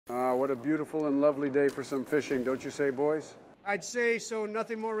What a beautiful and lovely day for some fishing, don't you say, boys? I'd say so.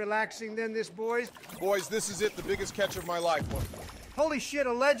 Nothing more relaxing than this, boys. Boys, this is it, the biggest catch of my life. Holy shit,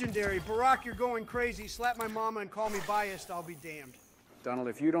 a legendary. Barack, you're going crazy. Slap my mama and call me biased, I'll be damned. Donald,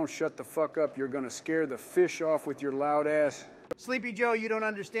 if you don't shut the fuck up, you're gonna scare the fish off with your loud ass. Sleepy Joe, you don't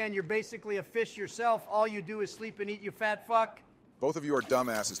understand. You're basically a fish yourself. All you do is sleep and eat, you fat fuck. Both of you are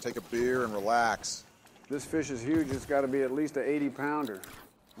dumbasses. Take a beer and relax. This fish is huge. It's gotta be at least an 80-pounder.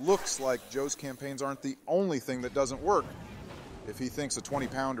 Looks like Joe's campaigns aren't the only thing that doesn't work if he thinks a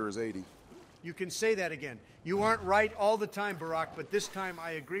 20-pounder is 80. You can say that again. You aren't right all the time, Barack, but this time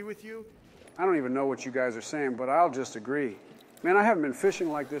I agree with you. I don't even know what you guys are saying, but I'll just agree. Man, I haven't been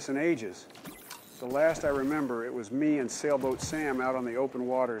fishing like this in ages. The last I remember, it was me and Sailboat Sam out on the open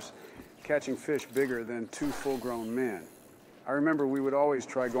waters, catching fish bigger than 2 full-grown men. I remember we would always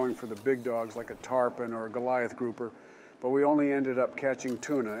try going for the big dogs like a tarpon or a Goliath grouper, but we only ended up catching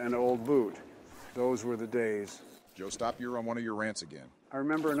tuna and old boot. Those were the days. Joe, stop you on one of your rants again. I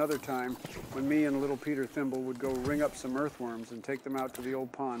remember another time when me and little Peter Thimble would go ring up some earthworms and take them out to the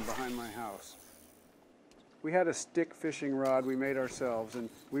old pond behind my house. We had a stick fishing rod we made ourselves, and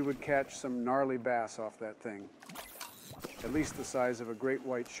we would catch some gnarly bass off that thing. At least the size of a great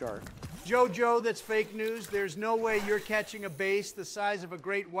white shark. Joe, that's fake news. There's no way you're catching a bass the size of a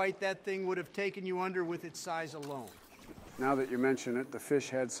great white. That thing would have taken you under with its size alone. Now that you mention it, the fish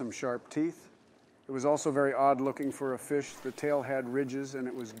had some sharp teeth. It was also very odd looking for a fish. The tail had ridges and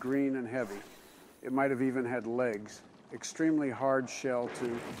it was green and heavy. It might have even had legs. Extremely hard shell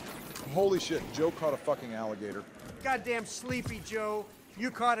too. Holy shit, Joe caught a fucking alligator. Goddamn Sleepy Joe.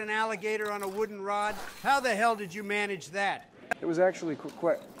 You caught an alligator on a wooden rod? How the hell did you manage that? It was actually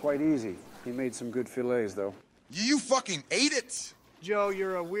quite easy. He made some good fillets though. You fucking ate it! Joe,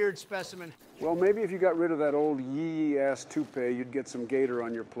 you're a weird specimen. Well, maybe if you got rid of that old yee-ass toupee, you'd get some gator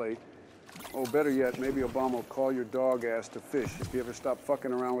on your plate. Oh, better yet, maybe Obama will call your dog ass to fish if you ever stop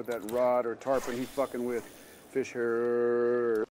fucking around with that rod or tarpon he fucking with. Fish her.